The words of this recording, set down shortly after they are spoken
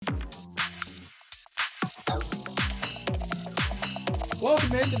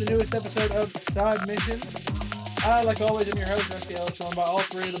Welcome into the newest episode of Side Mission. I, like always, am your host, Rusty Ellis, joined by all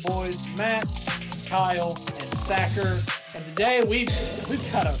three of the boys, Matt, Kyle, and Thacker. And today we've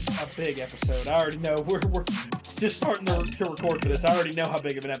got a big episode. I already know we're just starting to record for this. I already know how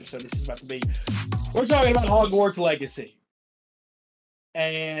big of an episode this is about to be. We're talking about Hogwarts Legacy.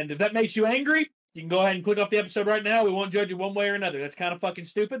 And if that makes you angry, you can go ahead and click off the episode right now. We won't judge you one way or another. That's kind of fucking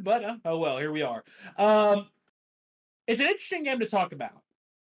stupid, but oh well, here we are. It's an interesting game to talk about.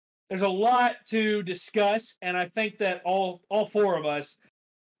 There's a lot to discuss, and I think that all four of us,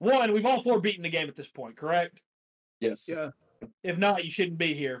 we've all four beaten the game at this point, correct? Yes. Yeah. If not, you shouldn't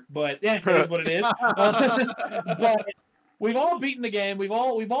be here. But yeah, it is what it is. But we've all beaten the game. We've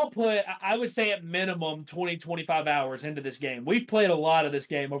all put, I would say, at minimum 20, 25 hours into this game. We've played a lot of this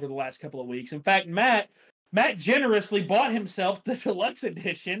game over the last couple of weeks. In fact, Matt generously bought himself the deluxe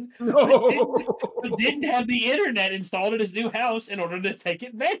edition, but didn't have the internet installed at his new house in order to take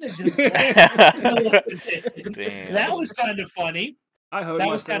advantage of it. That was kind of funny. That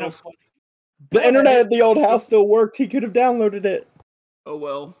was kind of funny. The internet at the old house still worked. He could have downloaded it. Oh,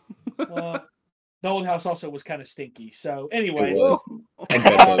 well. Well, the old house also was kind of stinky. So, anyways.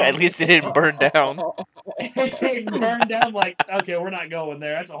 At least it didn't burn down. It didn't burn down. Like, okay, we're not going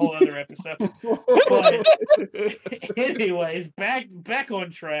there. That's a whole other episode. But anyways, back on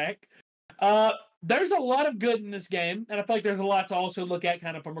track. There's a lot of good in this game, and I feel like there's a lot to also look at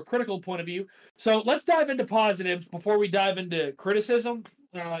kind of from a critical point of view. So let's dive into positives before we dive into criticism.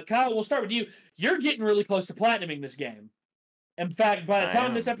 Kyle, we'll start with you. You're getting really close to platinuming this game. In fact, by the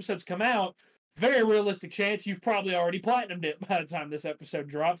time this episode's come out, very realistic chance you've probably already platinumed it by the time this episode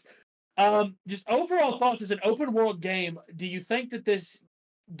drops. Just overall thoughts as an open world game. Do you think that this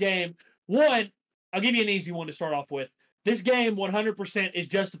game, one, I'll give you an easy one to start off with. This game 100% is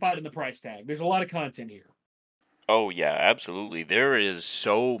justified in the price tag. There's a lot of content here. Oh, yeah, absolutely. There is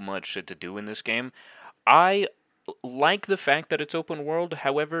so much shit to do in this game. I like the fact that it's open world.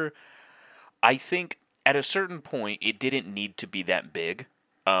 However, I think at a certain point, it didn't need to be that big.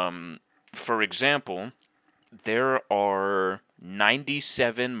 For example, there are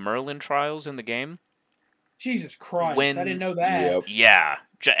 97 Merlin trials in the game. Jesus Christ, I didn't know that. Yeah,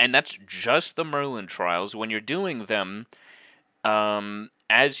 and that's just the Merlin trials. When you're doing them,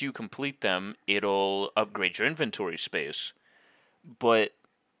 as you complete them, it'll upgrade your inventory space. But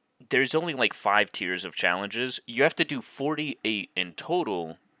there's only like 5 tiers of challenges. You have to do 48 in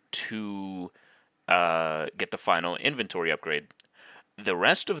total to get the final inventory upgrade. The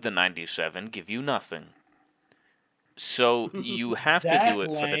rest of the 97 give you nothing. So you have to do it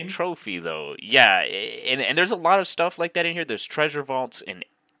for the trophy, though. Yeah, and there's a lot of stuff like that in here. There's treasure vaults in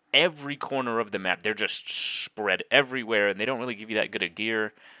every corner of the map. They're just spread everywhere, and they don't really give you that good of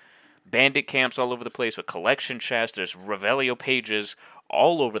gear. Bandit camps all over the place with collection chests. There's Revelio pages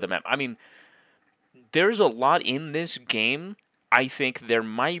all over the map. I mean, there's a lot in this game. I think there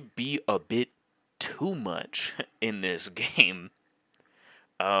might be a bit too much in this game.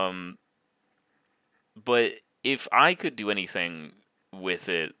 But if I could do anything with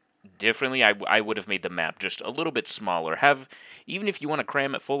it differently, I would have made the map just a little bit smaller. Even if you want to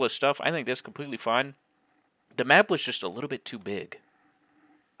cram it full of stuff, I think that's completely fine. The map was just a little bit too big.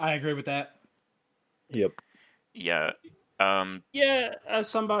 I agree with that. Yep. Yeah. As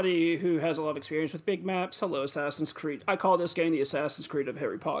somebody who has a lot of experience with big maps, hello, Assassin's Creed. I call this game the Assassin's Creed of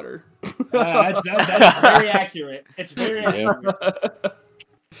Harry Potter. That's very accurate. It's very accurate.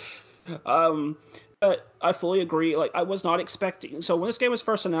 But I fully agree. Like, I was not expecting. So when this game was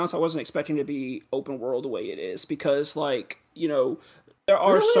first announced, I wasn't expecting to be open world the way it is because, like, there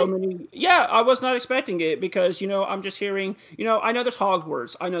are so many. Yeah, I was not expecting it because I'm just hearing. I know there's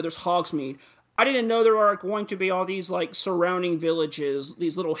Hogwarts. I know there's Hogsmeade. I didn't know there are going to be all these like surrounding villages,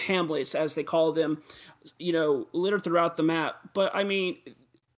 these little hamlets as they call them, littered throughout the map. But I mean,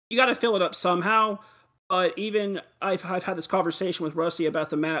 you got to fill it up somehow. But even I've had this conversation with Rusty about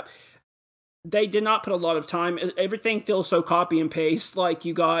the map. They did not put a lot of time. Everything feels so copy and paste. Like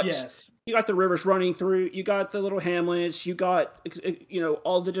you got the rivers running through. You got the little hamlets. You got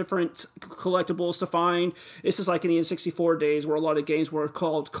all the different collectibles to find. This is like in the N64 days where a lot of games were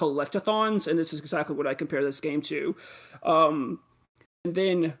called collectathons, and this is exactly what I compare this game to. And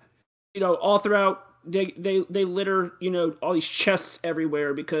then all throughout. They litter, all these chests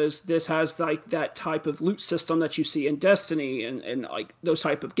everywhere because this has like that type of loot system that you see in Destiny and like those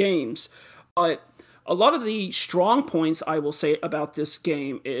type of games. But a lot of the strong points I will say about this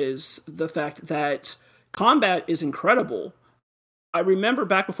game is the fact that combat is incredible. I remember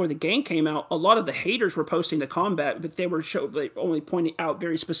back before the game came out, a lot of the haters were posting the combat, but they were only pointing out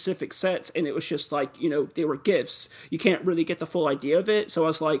very specific sets, and it was just like, they were GIFs. You can't really get the full idea of it. So I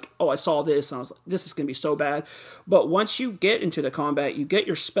was like, oh, I saw this, and I was like, this is going to be so bad. But once you get into the combat, you get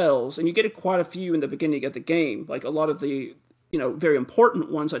your spells, and you get quite a few in the beginning of the game, like a lot of the very important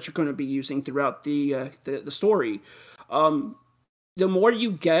ones that you're going to be using throughout the story. The more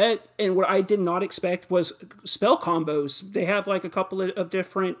you get, and what I did not expect was spell combos. They have like a couple of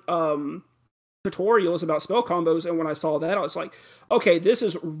different tutorials about spell combos, and when I saw that, I was like, okay, this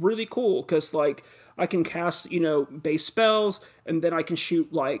is really cool, because like I can cast base spells, and then I can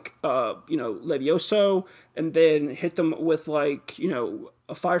shoot like Levioso, and then hit them with like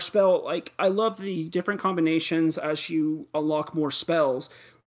a fire spell. Like, I love the different combinations as you unlock more spells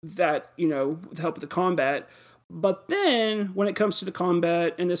that with the help of the combat. But then, when it comes to the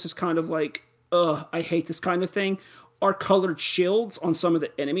combat, and this is kind of like, I hate this kind of thing, are colored shields on some of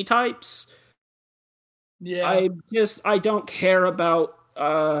the enemy types. Yeah. I don't care about,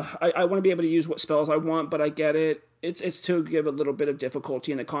 I want to be able to use what spells I want, but I get it. It's to give a little bit of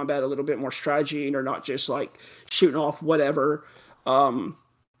difficulty in the combat, a little bit more strategy, and they're not just like shooting off whatever.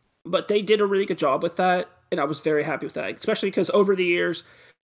 But they did a really good job with that, and I was very happy with that, especially because over the years,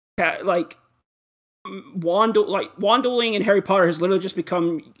 like, wand dueling in Harry Potter has literally just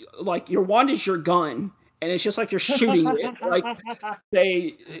become like your wand is your gun, and it's just like you're shooting it. Like,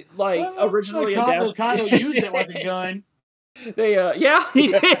 they originally adapted. Kyle used it like a gun. They yeah, he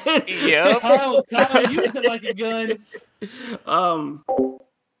did. Yep. Kyle used it like a gun.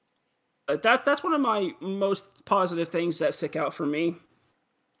 That's one of my most positive things that stick out for me.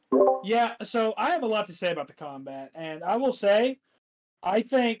 Yeah, so I have a lot to say about the combat, and I will say, I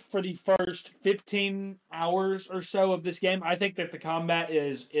think for the first 15 hours or so of this game, I think that the combat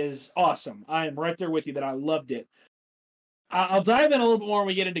is awesome. I am right there with you that I loved it. I'll dive in a little bit more when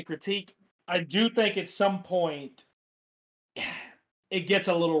we get into critique. I do think at some point it gets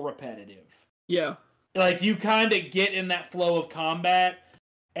a little repetitive. Yeah. Like, you kind of get in that flow of combat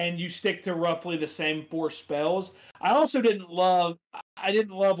and you stick to roughly the same 4 spells. I also didn't love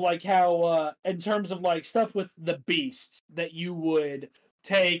like how in terms of like stuff with the beasts that you would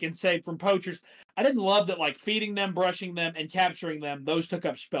take and save from poachers, I didn't love that like feeding them, brushing them, and capturing them, those took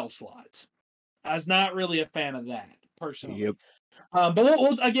up spell slots. I was not really a fan of that personally. Yep. But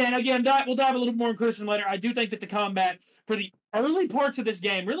we'll dive a little more in criticism later. I do think that the combat for the early parts of this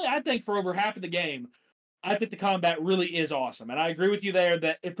game, really, I think for over half of the game, I think the combat really is awesome. And I agree with you there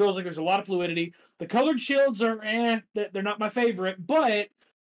that it feels like there's a lot of fluidity. The colored shields are, they're not my favorite, but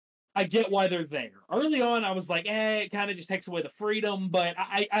I get why they're there. Early on, I was like, it kind of just takes away the freedom, but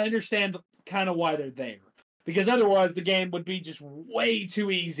I understand kind of why they're there. Because otherwise, the game would be just way too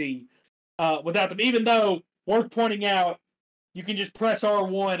easy without them. Even though, worth pointing out, you can just press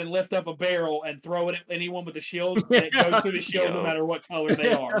R1 and lift up a barrel and throw it at anyone with a shield, and it goes through the shield no matter what color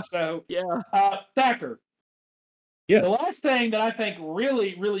they are. So, Thacker. Yes. The last thing that I think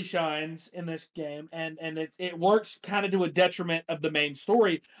really, really shines in this game, and it works kind of to a detriment of the main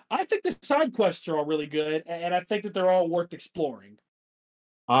story, I think the side quests are all really good, and I think that they're all worth exploring.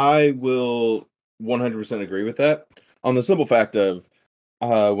 I will 100% agree with that. On the simple fact of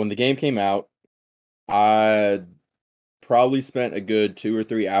when the game came out, I probably spent a good 2 or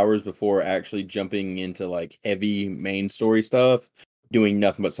 3 hours before actually jumping into like heavy main story stuff, doing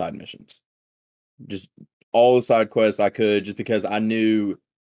nothing but side missions. Just all the side quests I could, just because I knew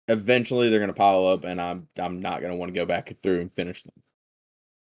eventually they're going to pile up, and I'm not going to want to go back through and finish them.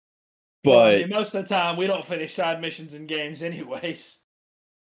 But well, I mean, most of the time, we don't finish side missions in games anyways.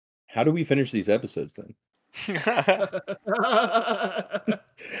 How do we finish these episodes then?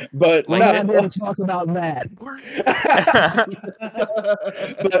 But we're not here to talk about that.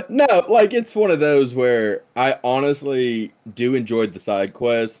 But no, like, it's one of those where I honestly do enjoy the side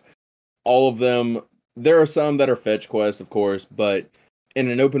quests. All of them. There are some that are fetch quests, of course, but in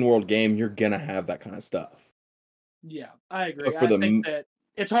an open world game, you're gonna have that kind of stuff. Yeah, I agree. I think that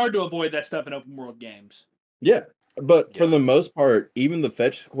it's hard to avoid that stuff in open world games. Yeah, but for the most part, even the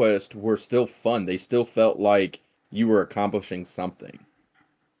fetch quests were still fun. They still felt like you were accomplishing something.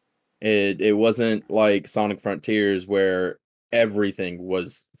 It wasn't like Sonic Frontiers where everything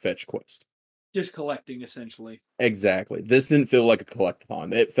was fetch quest. Just collecting, essentially. Exactly. This didn't feel like a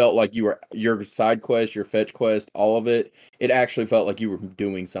collectathon. It felt like you were your side quest, your fetch quest, all of it. It actually felt like you were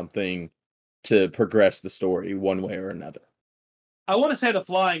doing something to progress the story one way or another. I want to say the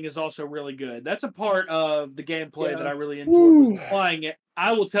flying is also really good. That's a part of the gameplay that I really enjoyed. Was flying it.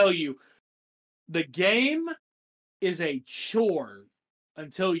 I will tell you, the game is a chore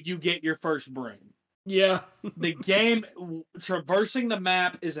until you get your first broom. Yeah. The game, traversing the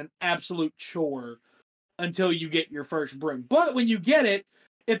map is an absolute chore until you get your first broom. But when you get it,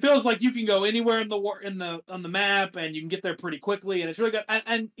 it feels like you can go anywhere on the map, and you can get there pretty quickly, and it's really good.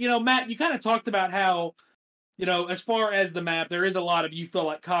 And you know, Matt, you kind of talked about how, you know, as far as the map, there is a lot of, you feel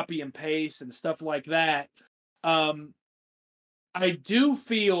like, copy and paste and stuff like that. I do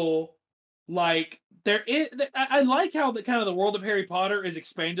feel like there is. I like how the kind of the world of Harry Potter is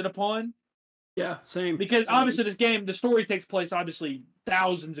expanded upon. Yeah, same. Because obviously this game, the story takes place obviously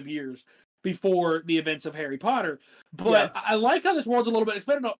thousands of years before the events of Harry Potter. But I like how this world's a little bit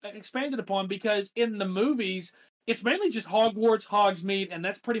expanded upon, because in the movies, it's mainly just Hogwarts, Hogsmeade, and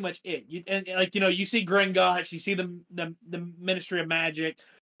that's pretty much it. And like, you know, you see Gringotts, you see the Ministry of Magic,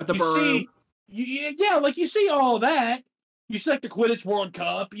 The Burrow. Yeah, like you see all that. You see like the Quidditch World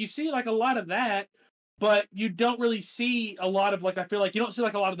Cup. You see like a lot of that. But you don't really see a lot of, like, I feel like you don't see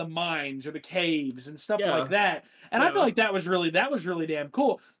like a lot of the mines or the caves and stuff like that. And I feel like that was really damn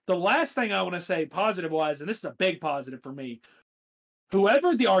cool. The last thing I want to say positive wise, and this is a big positive for me,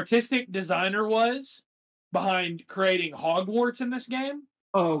 whoever the artistic designer was behind creating Hogwarts in this game,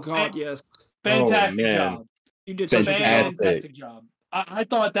 Oh God, yes. fantastic job. You did such such a a Fantastic job. I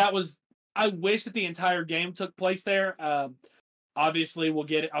thought that was. I wish that the entire game took place there. Obviously,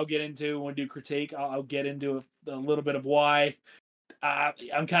 I'll get into when we do critique. I'll get into a little bit of why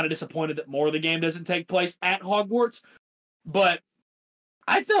I'm kind of disappointed that more of the game doesn't take place at Hogwarts. But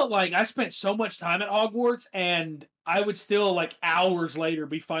I felt like I spent so much time at Hogwarts, and I would still, like, hours later,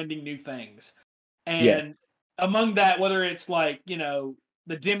 be finding new things. And among that, whether it's like, you know,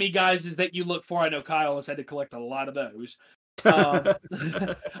 the demiguises that you look for, I know Kyle has had to collect a lot of those.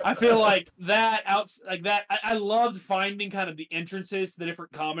 I feel like that I loved finding kind of the entrances to the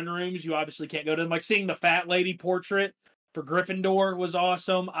different common rooms. You obviously can't go to them. Like seeing the fat lady portrait for Gryffindor was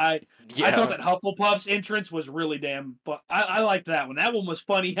awesome. I thought that Hufflepuff's entrance was really damn. But I liked that one. That one was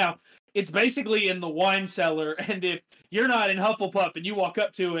funny. How it's basically in the wine cellar, and if you're not in Hufflepuff and you walk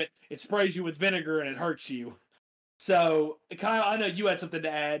up to it, it sprays you with vinegar and it hurts you. So Kyle, I know you had something to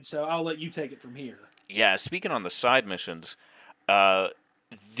add, so I'll let you take it from here. Yeah, speaking on the side missions, the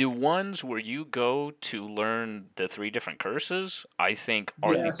ones where you go to learn the 3 different curses, I think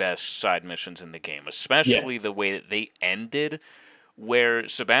are the best side missions in the game, especially the way that they ended, where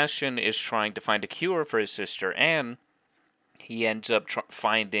Sebastian is trying to find a cure for his sister Anne. He ends up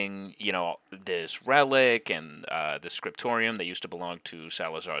finding, you know, this relic and the scriptorium that used to belong to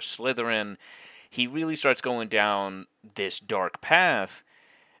Salazar Slytherin. He really starts going down this dark path,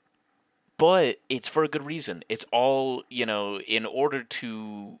 but it's for a good reason. It's all, you know, in order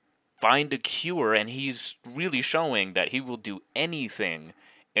to find a cure, and he's really showing that he will do anything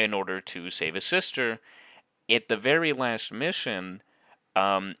in order to save his sister. At the very last mission,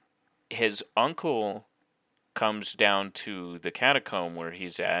 his uncle comes down to the catacomb where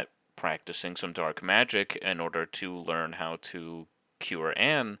he's at, practicing some dark magic in order to learn how to cure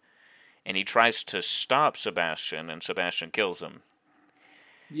Anne, and he tries to stop Sebastian, and Sebastian kills him.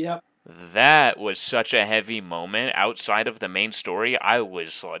 Yep. That was such a heavy moment outside of the main story. I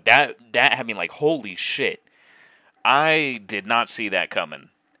was that had me like, holy shit. I did not see that coming.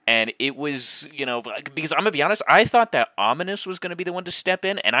 And it was, you know, because I'm going to be honest, I thought that Ominous was going to be the one to step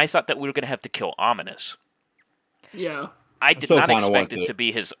in, and I thought that we were going to have to kill Ominous. Yeah. I did not expect it to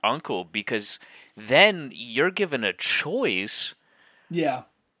be his uncle, because then you're given a choice. Yeah.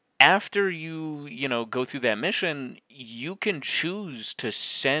 After you know, go through that mission, you can choose to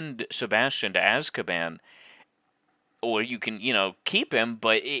send Sebastian to Azkaban, or you can, you know, keep him,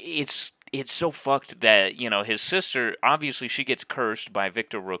 but it's so fucked that, you know, his sister, obviously she gets cursed by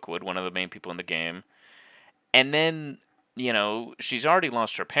Victor Rookwood, one of the main people in the game, and then, you know, she's already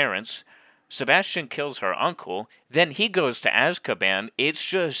lost her parents. Sebastian kills her uncle, then he goes to Azkaban. It's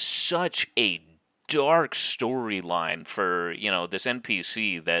just such a dark storyline for, you know, this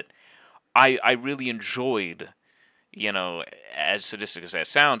NPC that I really enjoyed. You know, as sadistic as that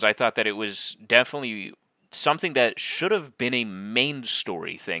sounds, I thought that it was definitely something that should have been a main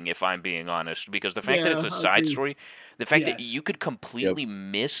story thing, if I'm being honest, because the fact that it's a side story, the fact that you could completely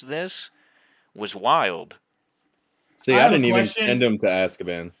miss this was wild. See, I didn't even send him to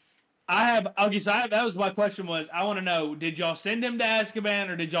Azkaban. That was my question. Was I want to know, did y'all send him to Azkaban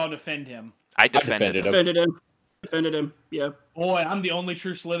or did y'all defend him? I defended him. Defended him. Yeah. Boy, I'm the only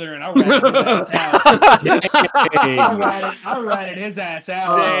true Slytherin. I ratted his ass out. I ratted his ass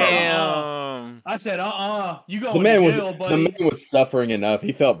out. Damn. I said, you The going man to was jail, the buddy. man was suffering enough.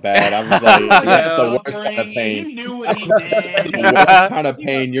 He felt bad. I was like, that's the worst kind of He pain. knew what he That's did. the worst kind of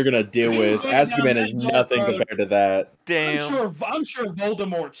pain you're gonna deal with. Went down Azkaban is that dark nothing road. compared to that. Damn. I'm sure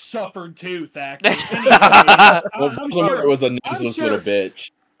Voldemort suffered too, Thacker. Anyway, Well, Voldemort was a useless sure- little bitch.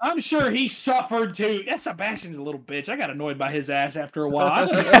 I'm sure he suffered too. That Sebastian's a little bitch. I got annoyed by his ass after a while. I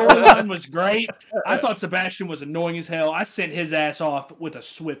thought the storyline was great. I thought Sebastian was annoying as hell. I sent his ass off with a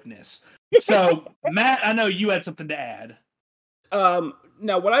swiftness. So, Matt, I know you had something to add.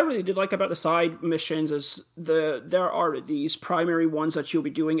 Now, what I really did like about the side missions is there are these primary ones that you'll be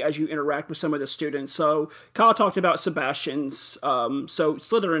doing as you interact with some of the students. So Kyle talked about Sebastian's. So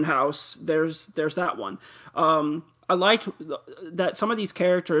Slytherin House, there's that one. I liked that some of these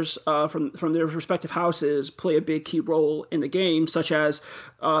characters from their respective houses play a big key role in the game, such as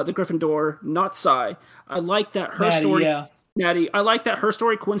the Gryffindor Natsai. I like that her story. Yeah. Natty, I like that her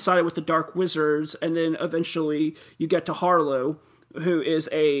story coincided with the Dark Wizards, and then eventually you get to Harlow, who is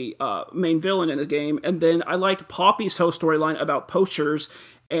a main villain in the game. And then I liked Poppy's whole storyline about poachers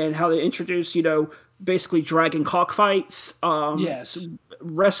and how they introduce, basically dragon cockfights,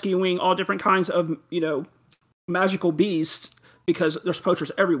 rescuing all different kinds of, magical beasts, because there's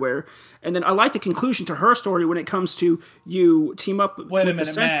poachers everywhere. And then I like the conclusion to her story when it comes to you team up. Wait a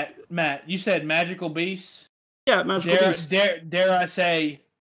minute, Matt, you said magical beasts? Yeah, magical beasts. Dare I say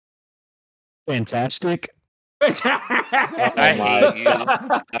fantastic? I hate you.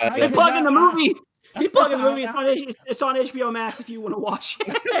 They plug in the movie. You plug in the movie. It's on HBO Max if you want to watch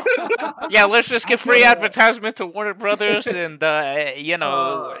it. Yeah, let's just give free advertisement to Warner Brothers and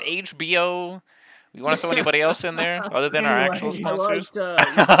HBO. You want to throw anybody else in there other than our actual sponsors?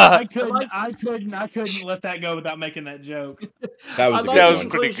 I couldn't let that go without making that joke. That was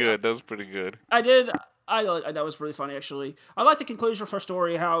pretty good. That was pretty good. I did. That was really funny, actually. I like the conclusion of her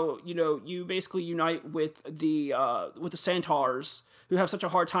story. How you basically unite with the centaurs, who have such a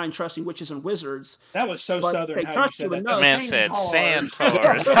hard time trusting witches and wizards. That was so southern. How you said that. The man said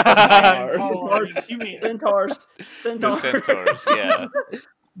centaurs. You mean centaurs? The centaurs, yeah.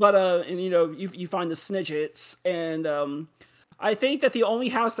 But and you find the Snidgets, and I think that the only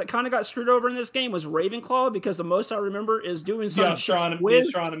house that kind of got screwed over in this game was Ravenclaw, because the most I remember is doing some astronomy,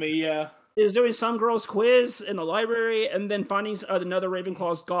 is doing some girl's quiz in the library, and then finding another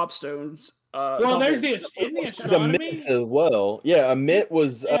Ravenclaw's gobstones. There's the astronomy. There's a Mitt as well. Yeah, a Mitt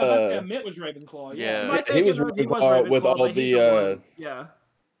was. Mitt was Ravenclaw. Yeah, he was Ravenclaw with all the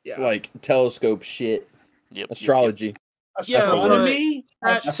like telescope shit. Yep. Astrology. Astronomy?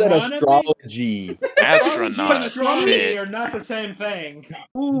 I said astrology. Astronomy are not the same thing.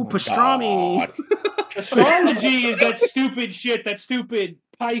 Ooh, pastrami. Astrology is that stupid shit. That stupid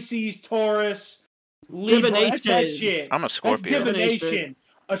Pisces, Taurus, Libra. That's that shit. I'm a Scorpio. That's divination.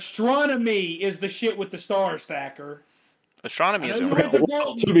 Astronomy is the shit with the stars, Thacker. Astronomy is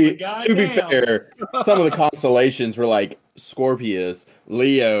to be fair, some of the constellations were like Scorpius,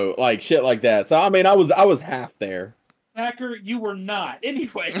 Leo, like shit like that. So I mean, I was half there. Thacker, you were not.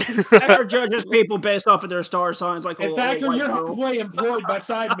 Anyway, Thacker judges people based off of their star signs. Like, Thacker, you're halfway employed by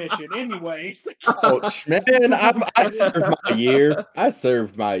side mission. Anyways, ouch, man, I served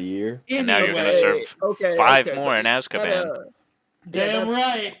my year. And now you're gonna serve 5 more in Azkaban. Damn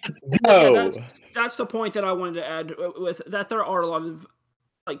right. Let's go. That's the point that I wanted to add with that. There are a lot of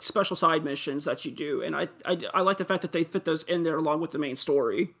like special side missions that you do, and I like the fact that they fit those in there along with the main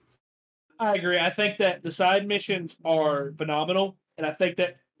story. I agree. I think that the side missions are phenomenal, and I think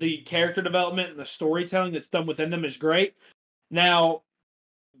that the character development and the storytelling that's done within them is great. Now,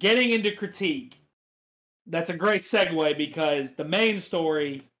 getting into critique, that's a great segue, because the main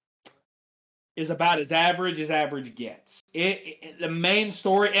story is about as average gets. The main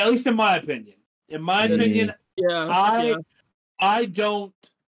story, at least in my opinion, I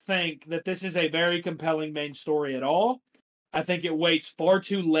don't think that this is a very compelling main story at all. I think it waits far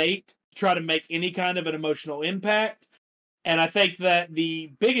too late to try to make any kind of an emotional impact. And I think that the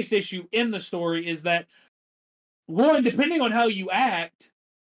biggest issue in the story is that, one, depending on how you act,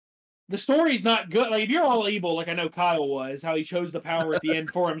 the story's not good. Like, if you're all evil, like I know Kyle was, how he chose the power at the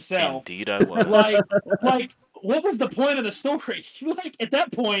end for himself. Indeed I was. Like, what was the point of the story? Like, at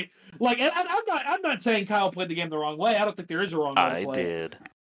that point, like, and I'm not saying Kyle played the game the wrong way. I don't think there is a wrong way to play. I did.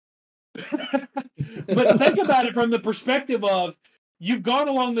 But think about it from the perspective of, you've gone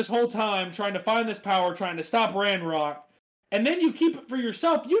along this whole time trying to find this power, trying to stop Ranrock, and then you keep it for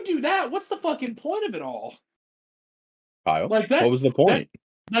yourself. You do that. What's the fucking point of it all? Kyle, like, what was the point?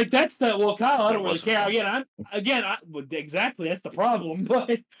 Like that's Kyle. I don't really care. Wasn't Exactly that's the problem. But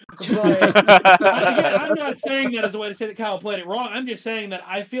again, I'm not saying that as a way to say that Kyle played it wrong. I'm just saying that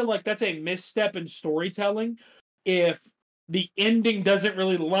I feel like that's a misstep in storytelling if the ending doesn't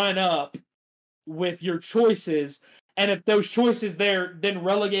really line up with your choices, and if those choices there then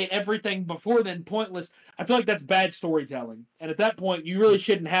relegate everything before then pointless. I feel like that's bad storytelling. And at that point, you really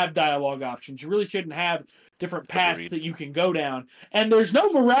shouldn't have dialogue options. You really shouldn't have different paths that you can go down. And there's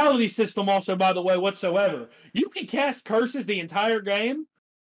no morality system also, by the way, whatsoever. You can cast curses the entire game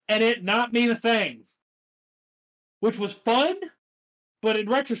and it not mean a thing. Which was fun, but in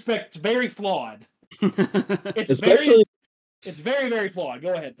retrospect, it's very flawed. It's very, very flawed.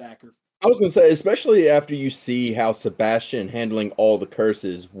 Go ahead, Thacker. I was going to say, especially after you see how Sebastian handling all the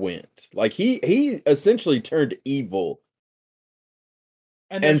curses went. Like, he essentially turned evil.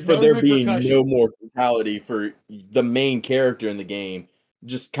 And for there being no more brutality for the main character in the game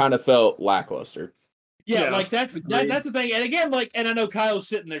just kind of felt lackluster. Yeah, like that's the thing. And again, like, and I know Kyle's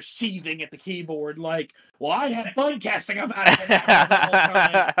sitting there seething at the keyboard, like, well, I had fun casting about it the whole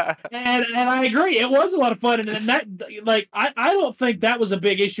time. And I agree, it was a lot of fun. And that, like, I don't think that was a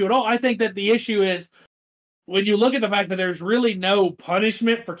big issue at all. I think that the issue is when you look at the fact that there's really no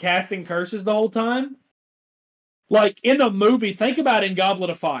punishment for casting curses the whole time. Like in the movie, think about in Goblet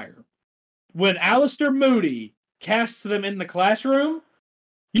of Fire, when Alistair Moody casts them in the classroom.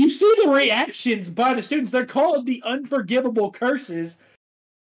 You see the reactions by the students. They're called the unforgivable curses.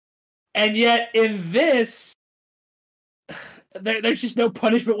 And yet in this, there's just no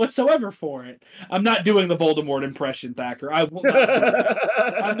punishment whatsoever for it. I'm not doing the Voldemort impression, Thacker. I will not do that.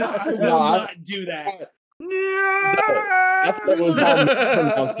 I will not do that. I thought it was how you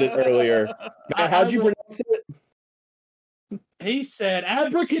pronounced it earlier. Matt, how'd you pronounce it? He said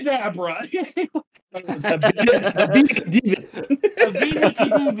abracadabra.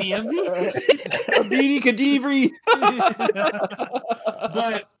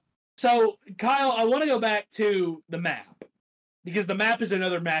 But so, Kyle, I want to go back to the map because the map is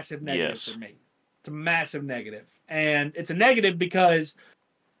another massive negative for me. It's a massive negative, and it's a negative because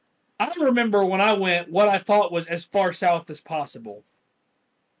I remember when I went what I thought was as far south as possible.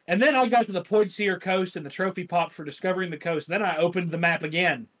 And then I got to the Poidsieer Coast and the trophy popped for discovering the coast. Then I opened the map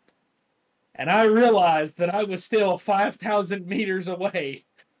again. And I realized that I was still 5,000 meters away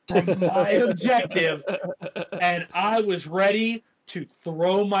from my objective. And I was ready to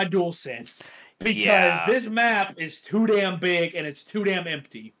throw my DualSense. Because this map is too damn big and it's too damn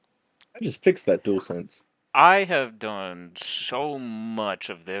empty. I just fixed that DualSense. I have done so much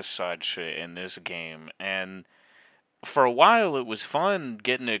of this side shit in this game, and for a while it was fun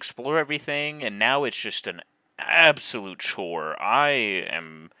getting to explore everything, and now it's just an absolute chore. I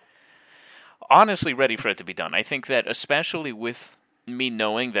am honestly ready for it to be done. I think that especially with me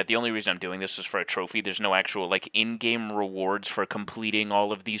knowing that the only reason I'm doing this is for a trophy, there's no actual like in-game rewards for completing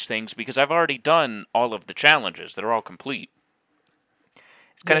all of these things, because I've already done all of the challenges that are all complete.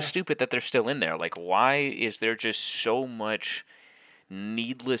 It's kind of stupid that they're still in there. Like, why is there just so much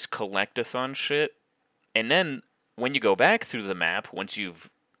needless collect-a-thon shit? And then when you go back through the map, once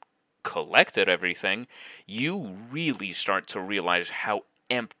you've collected everything, you really start to realize how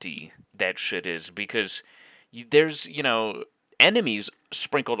empty that shit is, because there's, enemies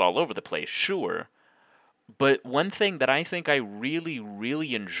sprinkled all over the place, sure. But one thing that I think I really,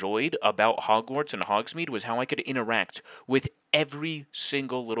 really enjoyed about Hogwarts and Hogsmeade was how I could interact with every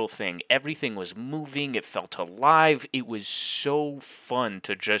single little thing. Everything was moving, it felt alive, it was so fun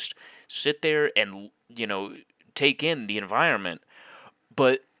to just sit there and, take in the environment.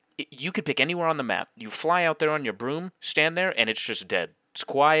 But you could pick anywhere on the map. You fly out there on your broom, stand there, and it's just dead. It's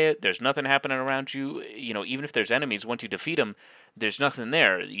quiet, there's nothing happening around you. Even if there's enemies, once you defeat them, there's nothing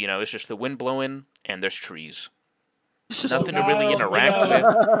there. It's just the wind blowing, and there's trees. Nothing to really interact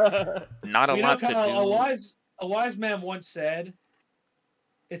with. Not a lot to do. A wise man once said,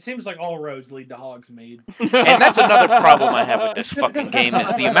 "It seems like all roads lead to Hogsmeade." And that's another problem I have with this fucking game,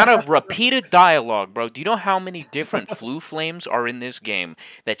 is the amount of repeated dialogue, bro. Do you know how many different flue flames are in this game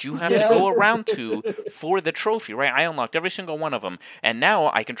that you have to go around to for the trophy, right? I unlocked every single one of them, and now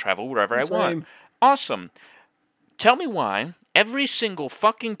I can travel wherever I want. Awesome. Tell me why every single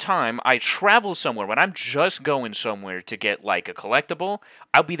fucking time I travel somewhere, when I'm just going somewhere to get, like, a collectible,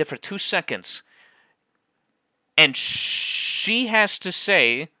 I'll be there for 2 seconds. And she has to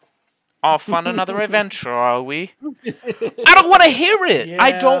say, off on another adventure, are we? I don't want to hear it. Yeah,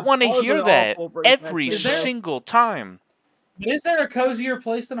 I don't want to hear that every single time. Is there a cozier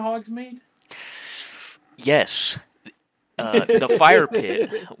place than Hogsmeade? Yes. the fire pit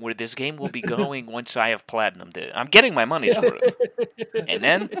where this game will be going once I have platinumed it. I'm getting my money's worth, and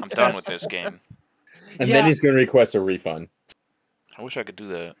then I'm done with this game. And then he's going to request a refund. I wish I could do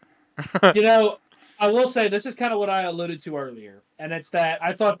that. I will say this is kind of what I alluded to earlier, and it's that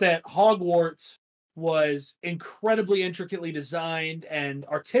I thought that Hogwarts was incredibly intricately designed and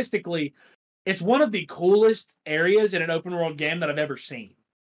artistically, it's one of the coolest areas in an open world game that I've ever seen.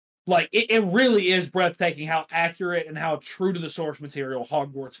 Like, it really is breathtaking how accurate and how true to the source material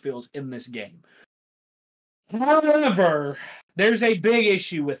Hogwarts feels in this game. However, there's a big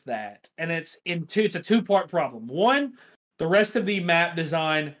issue with that, and it's a two-part problem. One, the rest of the map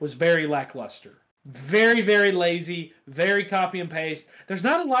design was very lackluster. Very, very lazy, very copy and paste. There's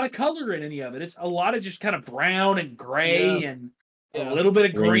not a lot of color in any of it. It's a lot of just kind of brown and gray and a little bit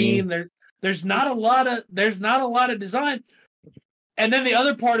of green. There's not a lot of design. And then the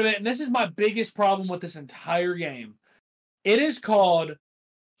other part of it, and this is my biggest problem with this entire game, it is called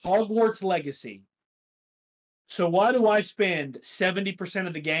Hogwarts Legacy. So why do I spend 70%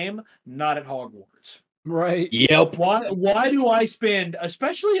 of the game not at Hogwarts? Right. Yep. Why do I spend,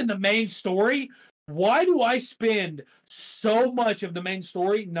 especially in the main story, why do I spend so much of the main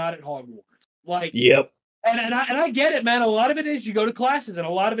story not at Hogwarts? Like, yep. And I get it, man. A lot of it is you go to classes, and a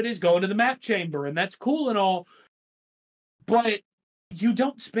lot of it is going to the map chamber, and that's cool and all. But you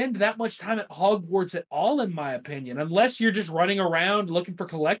don't spend that much time at Hogwarts at all, in my opinion, unless you're just running around looking for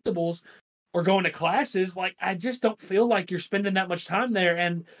collectibles or going to classes. Like, I just don't feel like you're spending that much time there.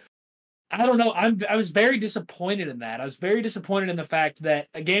 And I don't know. I was very disappointed in that. I was very disappointed in the fact that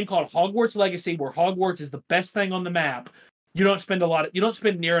a game called Hogwarts Legacy, where Hogwarts is the best thing on the map, you don't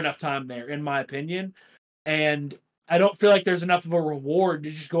spend near enough time there, in my opinion. And I don't feel like there's enough of a reward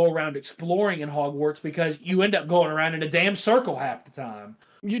to just go around exploring in Hogwarts, because you end up going around in a damn circle half the time.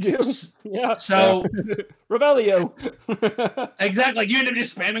 You do, yeah. So, Revelio. Exactly. Like, you end up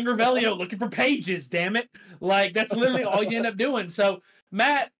just spamming Revelio looking for pages. Damn it! Like, that's literally all you end up doing. So,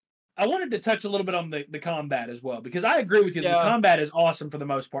 Matt, I wanted to touch a little bit on the combat as well, because I agree with you. Yeah. The combat is awesome for the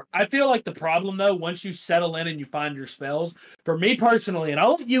most part. I feel like the problem, though, once you settle in and you find your spells, for me personally, and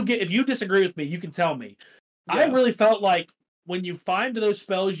I'll let you if you disagree with me, you can tell me. Yeah. I really felt like when you find those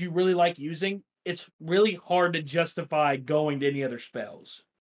spells you really like using, it's really hard to justify going to any other spells.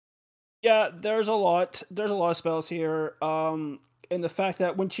 Yeah, there's a lot of spells here. And the fact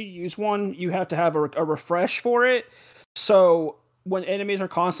that once you use one, you have to have a refresh for it. So when enemies are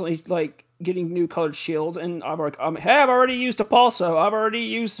constantly like getting new colored shields, and I've already used Repulso, I've already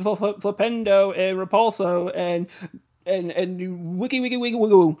used Flipendo and Repulso and wiggy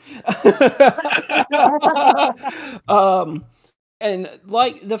wiggle. And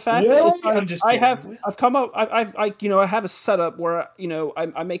like the fact that it's I have a setup where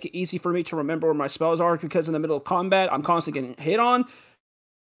I make it easy for me to remember where my spells are, because in the middle of combat I'm constantly getting hit on.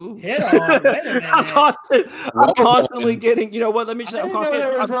 Ooh. Hit on. Wait a minute. I'm constantly getting. You know what? Let me just. I'm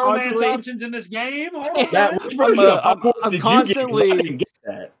constantly options in this game. I'm constantly.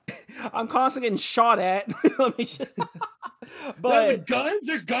 I'm constantly getting shot at. Let me just. But guns?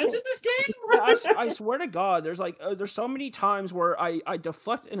 There's guns in this game? I swear to God, there's so many times where I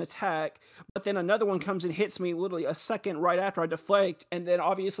deflect an attack, but then another one comes and hits me literally a second right after I deflect, and then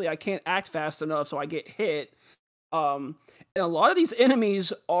obviously I can't act fast enough, so I get hit. And a lot of these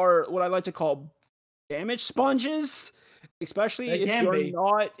enemies are what I like to call damage sponges, especially if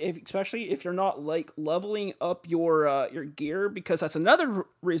you're not like leveling up your gear, because that's another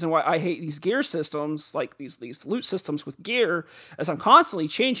reason why I hate these gear systems, like these loot systems with gear, as I'm constantly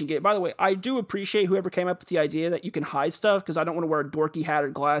changing it. By the way, I do appreciate whoever came up with the idea that you can hide stuff, because I don't want to wear dorky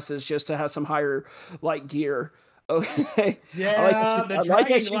hatted glasses just to have some higher like gear. Okay. Yeah, the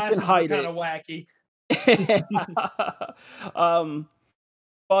dragon glasses are kind of wacky.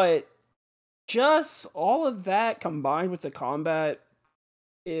 But just all of that combined with the combat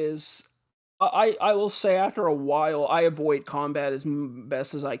is, I will say, after a while, I avoid combat as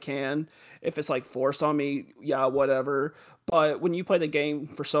best as I can. If it's like forced on me, yeah, whatever. But when you play the game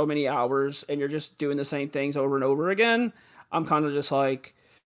for so many hours and you're just doing the same things over and over again, I'm kind of just like,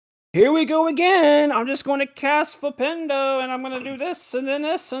 here we go again. I'm just going to cast Flipendo, and I'm going to do this, and then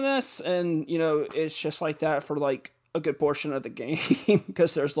this, and this. And, it's just like that for, like, a good portion of the game.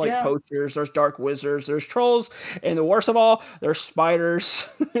 Because there's, like, poachers, there's dark wizards, there's trolls, and the worst of all, there's spiders.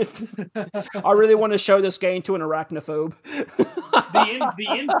 I really want to show this game to an arachnophobe. The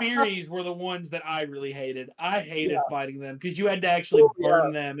Inferis were the ones that I really hated. I hated fighting them, because you had to actually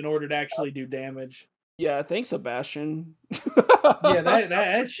burn them in order to actually do damage. Yeah, thanks, Sebastian. Yeah,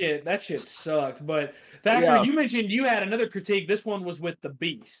 that shit sucked. But Thacker, you mentioned you had another critique. This one was with the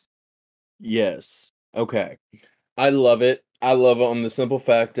Beast. Yes. Okay. I love it. I love it on the simple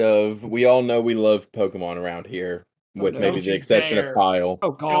fact of we all know we love Pokemon around here, with maybe Don't the you exception dare. of Kyle. Oh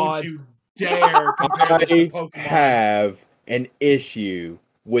Don't God! you dare compare this to I Pokemon. have an issue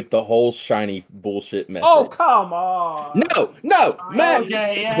with the whole shiny bullshit method. Oh come on! No, Matt. Okay,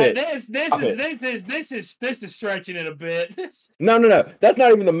 stop yeah, it. this is stretching it a bit. No. That's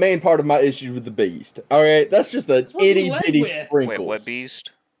not even the main part of my issue with the Beast. All right, that's just the what you itty led bitty with. sprinkles. Wait, what beast?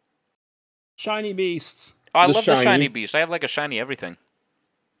 Shiny beasts. Oh, I The love the shiny shinies. beast. I have like a shiny everything.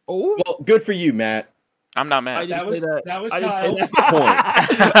 Oh, Well, good for you, Matt. I'm not I mad. didn't say that. That was I didn't say Kyle. that.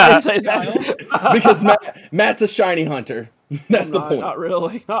 That's the point. I didn't say that. Because Matt's a shiny hunter. That's the point. Not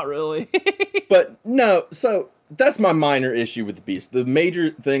really. Not really. But no, so that's my minor issue with the Beast. The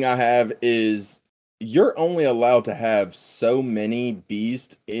major thing I have is you're only allowed to have so many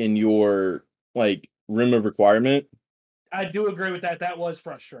beasts in your room of requirement. I do agree with that. That was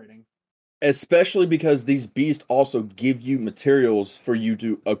frustrating. Especially because these beasts also give you materials for you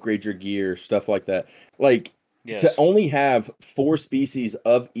to upgrade your gear, stuff like that. Yes. To only have 4 species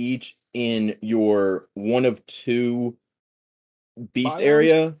of each in your 1 of 2 beast Biomes?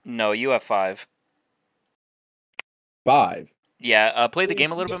 area. No, you have 5. 5. Yeah, play the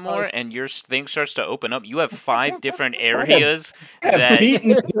game a little bit more, and your thing starts to open up. You have 5 different areas I have that. beaten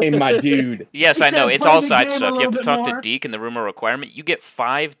the game, my dude. Yes, He I know. said It's play all the side game a stuff. You have little to bit talk to more. Deke in the room of requirement. You get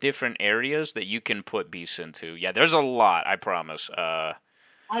 5 different areas that you can put beasts into. Yeah, there's a lot, I promise. I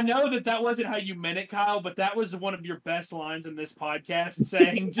know that wasn't how you meant it, Kyle, but that was one of your best lines in this podcast,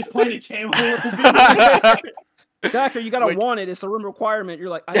 saying just play the game a little bit. Doctor, you gotta Like- want it. It's a room requirement. You're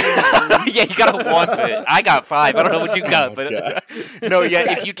like, I didn't Yeah, you gotta want it. I got 5. I don't know what you got, Oh, but God. no,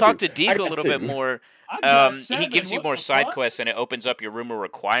 yeah. If you talk to Deke I a got little 2. bit more, I've got he 7. gives you What more the side fuck? quests and it opens up your room of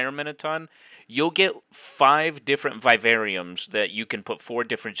requirement a ton. You'll get 5 different vivariums that you can put 4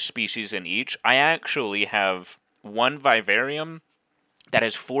 different species in each. I actually have 1 vivarium that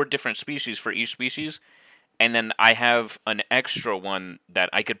has 4 different species for each species, and then I have an extra one that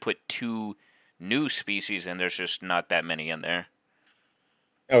I could put 2 new species in. There's just not that many in there.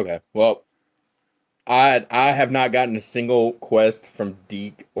 Okay, well, I have not gotten a single quest from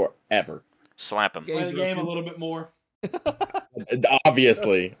Deke or ever. Slap him. Okay. Play the game a little bit more.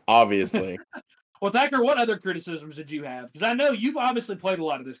 Obviously. Well, Thacker, what other criticisms did you have? Because I know you've obviously played a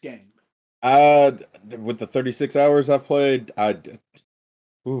lot of this game. With the 36 hours I've played,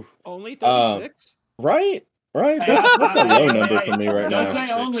 oof. Only 36. Right? Hey, That's a low number hey, for me right Don't now. say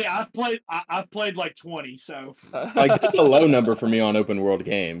 36. only. I've played like 20. So That's a low number for me on open world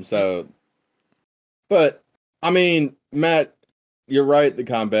games. So, but I mean, Matt, you're right. The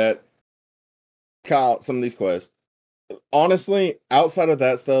combat, Kyle, some of these quests. Honestly, outside of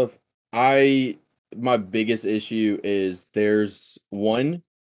that stuff, my biggest issue is there's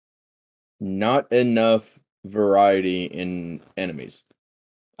not enough variety in enemies.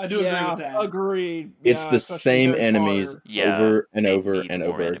 I do agree with that. Agreed. It's Yeah, the especially same Harry enemies Potter. Yeah, over and they over need and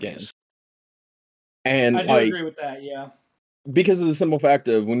more over again. enemies. And I do agree with that. Yeah. because of the simple fact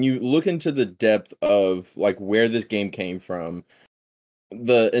of when you look into the depth of where this game came from,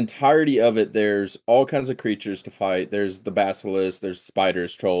 the entirety of it, there's all kinds of creatures to fight. There's the basilisk, there's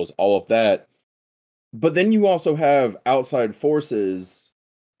spiders, trolls, all of that. But then you also have outside forces,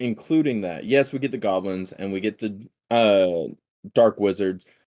 including that. Yes, we get the goblins and we get the dark wizards,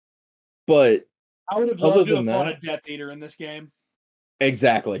 but I would have Other loved to have than fought a that- Death Eater in this game.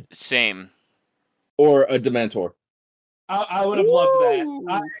 exactly, Same. or a Dementor. I would have loved that. Ooh.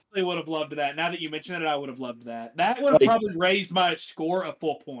 I actually would have loved that. Now that you mention it, I would have loved that. That would have probably raised my score a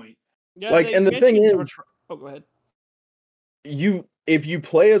full point. Yeah, Like, they and the thing mentioned is- oh, go ahead. If you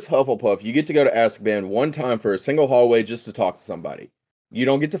play as Hufflepuff, you get to go to Azkaban one time for a single hallway just to talk to somebody. You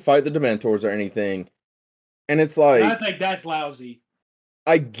don't get to fight the Dementors or anything. And it's And I like, think that's lousy.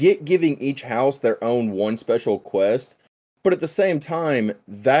 I get giving each house their own one special quest, but at the same time,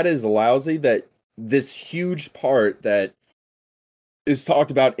 that is lousy that this huge part that is talked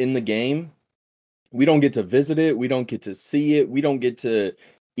about in the game, we don't get to visit it, we don't get to see it, we don't get to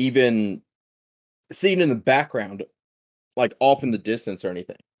even see it in the background, like off in the distance or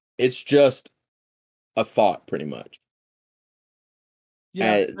anything. It's just a thought, pretty much.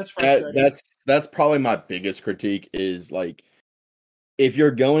 Yeah, that's frustrating. That's probably my biggest critique is if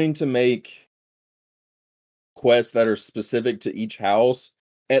you're going to make quests that are specific to each house,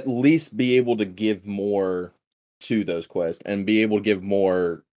 at least be able to give more to those quests and be able to give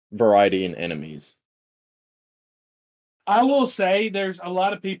more variety in enemies. I will say there's a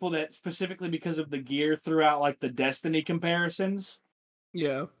lot of people that specifically because of the gear threw out the Destiny comparisons.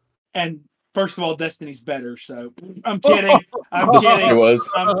 Yeah. And first of all, Destiny's better, so I'm kidding. I'm It kidding.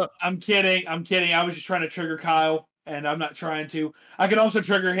 was. I'm kidding. I was just trying to trigger Kyle. and I'm not trying to. I could also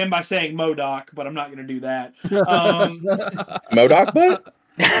trigger him by saying MODOK, but I'm not going to do that. MODOK butt?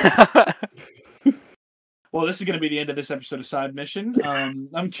 Well, this is going to be the end of this episode of Side Mission.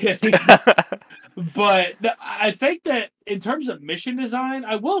 I'm kidding. But I think that in terms of mission design,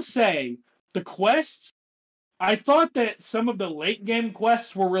 I will say the quests, I thought that some of the late game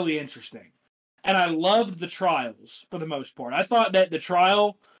quests were really interesting. And I loved the trials for the most part. I thought that the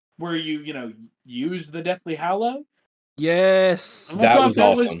trial where you use the Deathly Hallow. Yes. That was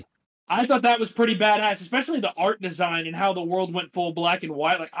awesome. I thought that was pretty badass, especially the art design and how the world went full black and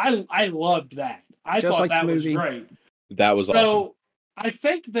white. Like I loved that. I Just thought like that the was movie. great. That was awesome. So I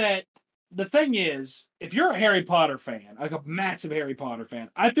think that the thing is, if you're a Harry Potter fan, like a massive Harry Potter fan,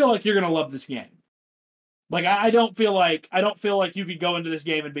 I feel like you're gonna love this game. Like I don't feel like you could go into this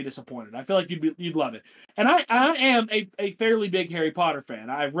game and be disappointed. I feel like you'd love it. And I am a fairly big Harry Potter fan.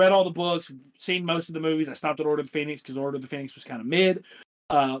 I've read all the books, seen most of the movies. I stopped at Order of the Phoenix because Order of the Phoenix was kind of mid.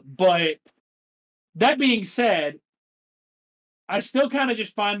 But that being said, I still kind of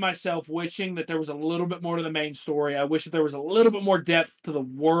just find myself wishing that there was a little bit more to the main story. I wish that there was a little bit more depth to the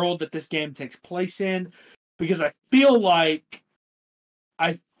world that this game takes place in, because I feel like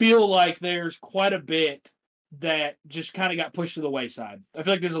there's quite a bit that just kind of got pushed to the wayside. I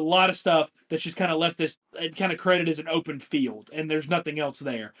feel like there's a lot of stuff that's just kind of left this and kind of created as an open field, and there's nothing else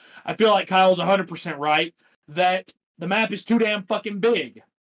there. I feel like Kyle's 100% right that the map is too damn fucking big.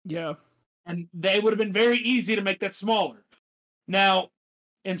 Yeah. And they would have been very easy to make that smaller. Now,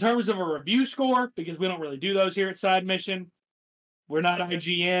 in terms of a review score, because we don't really do those here at Side Mission, we're not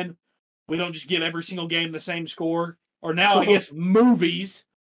IGN. We don't just give every single game the same score. Or now, I guess, movies,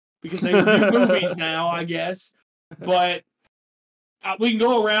 because they review movies now, I guess. But we can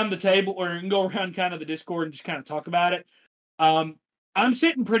go around the table, or we can go around kind of the Discord and just kind of talk about it. I'm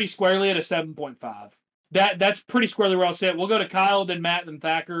sitting pretty squarely at a 7.5. That's pretty squarely where I'll sit. We'll go to Kyle, then Matt, then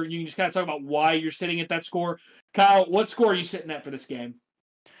Thacker. You can just kind of talk about why you're sitting at that score. Kyle, what score are you sitting at for this game?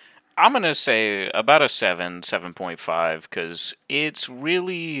 I'm going to say about a 7.5, because it's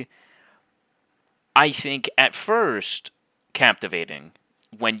really, I think, at first, captivating.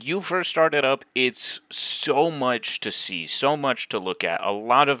 When you first start it up, it's so much to see, so much to look at. A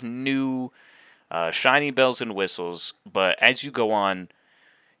lot of new shiny bells and whistles, but as you go on,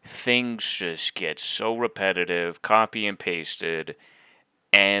 things just get so repetitive, copy and pasted,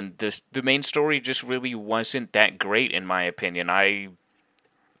 and the main story just really wasn't that great, in my opinion. I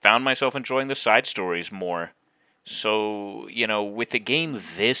found myself enjoying the side stories more. So, with a game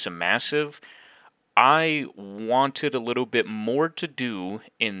this massive, I wanted a little bit more to do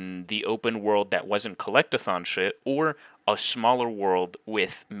in the open world that wasn't collectathon shit, or a smaller world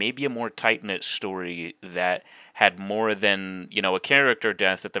with maybe a more tight-knit story that had more than, a character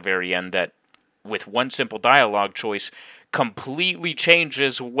death at the very end that, with one simple dialogue choice, completely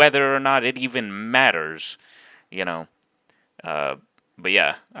changes whether or not it even matters, But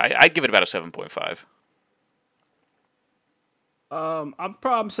yeah, I'd give it about a 7.5.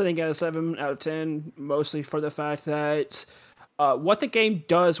 I'm sitting at a 7 out of 10, mostly for the fact that what the game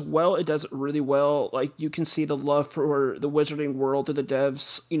does well, it does it really well. Like, you can see the love for the wizarding world of the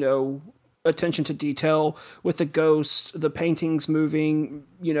devs, attention to detail with the ghosts, the paintings moving,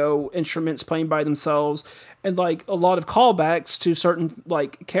 instruments playing by themselves, and like a lot of callbacks to certain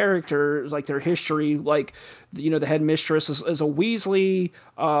like characters, like their history, like the headmistress is a Weasley.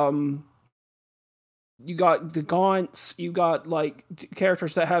 You got the Gaunts, you got like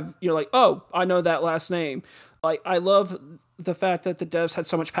characters that have like, oh, I know that last name. Like, I love the fact that the devs had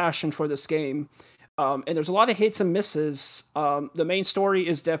so much passion for this game. And there's a lot of hits and misses. The main story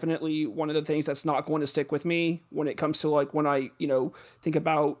is definitely one of the things that's not going to stick with me when it comes to like when I, think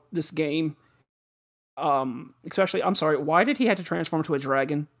about this game. Especially, I'm sorry, why did he have to transform to a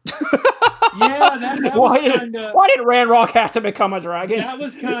dragon? Yeah, that was kind of. Why did Ranrock have to become a dragon? That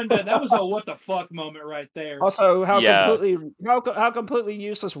was a what the fuck moment right there. Also, how completely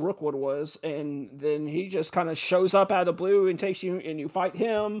useless Rookwood was, and then he just kind of shows up out of the blue and takes you, and you fight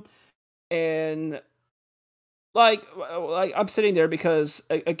him, and like I'm sitting there because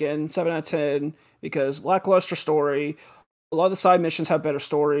again, 7 out of 10, because lackluster story. A lot of the side missions have better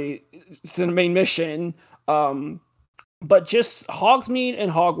story than the main mission. But just Hogsmeade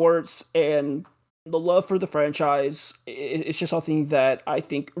and Hogwarts and the love for the franchise, it's just something that I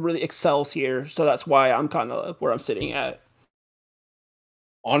think really excels here. So that's why I'm kind of where I'm sitting at.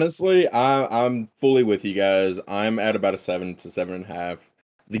 Honestly, I'm fully with you guys. I'm at about a 7 to 7.5.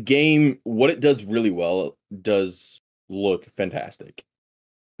 The game, what it does really well, does look fantastic.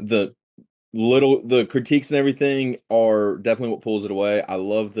 The critiques and everything are definitely what pulls it away. I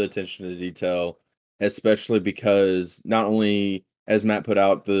love the attention to detail. especially because not only, as Matt put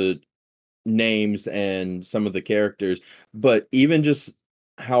out, the names and some of the characters, but even just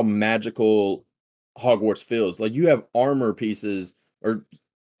how magical Hogwarts feels. Like, you have armor pieces or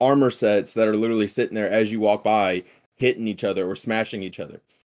armor sets that are literally sitting there as you walk by, hitting each other or smashing each other.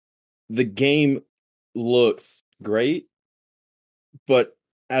 The game looks great, but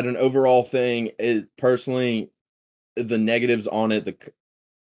at an overall thing, it personally, the negatives on it,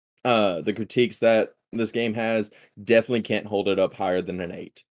 the critiques that this game has, definitely can't hold it up higher than an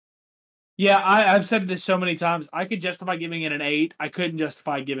 8. Yeah, I've said this so many times. I could justify giving it an 8. I couldn't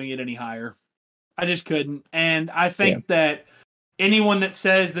justify giving it any higher. I just couldn't. And I think that anyone that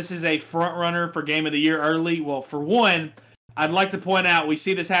says this is a front runner for Game of the Year early, well, for one, I'd like to point out we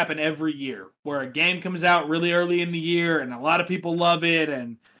see this happen every year, where a game comes out really early in the year and a lot of people love it,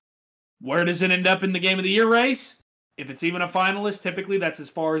 and where does it end up in the Game of the Year race? If it's even a finalist, typically that's as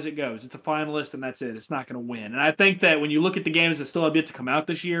far as it goes. It's a finalist and that's it. It's not going to win. And I think that when you look at the games that still have yet to come out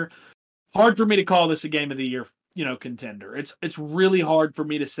this year, hard for me to call this a Game of the Year, contender. It's really hard for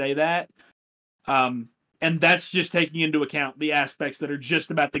me to say that. And that's just taking into account the aspects that are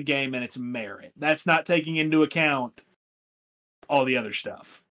just about the game and its merit. That's not taking into account all the other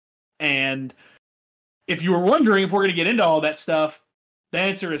stuff. And if you were wondering if we're going to get into all that stuff, the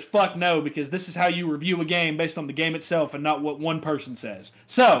answer is fuck no, because this is how you review a game based on the game itself and not what one person says.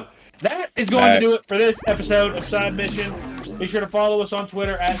 So, that is going to do it for this episode of Side Mission. Be sure to follow us on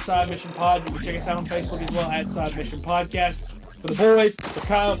Twitter at Side Mission Pod. You can check us out on Facebook as well at Side Mission Podcast. For the boys, for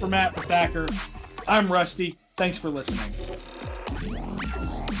Kyle, for Matt, for Thacker, I'm Rusty. Thanks for listening.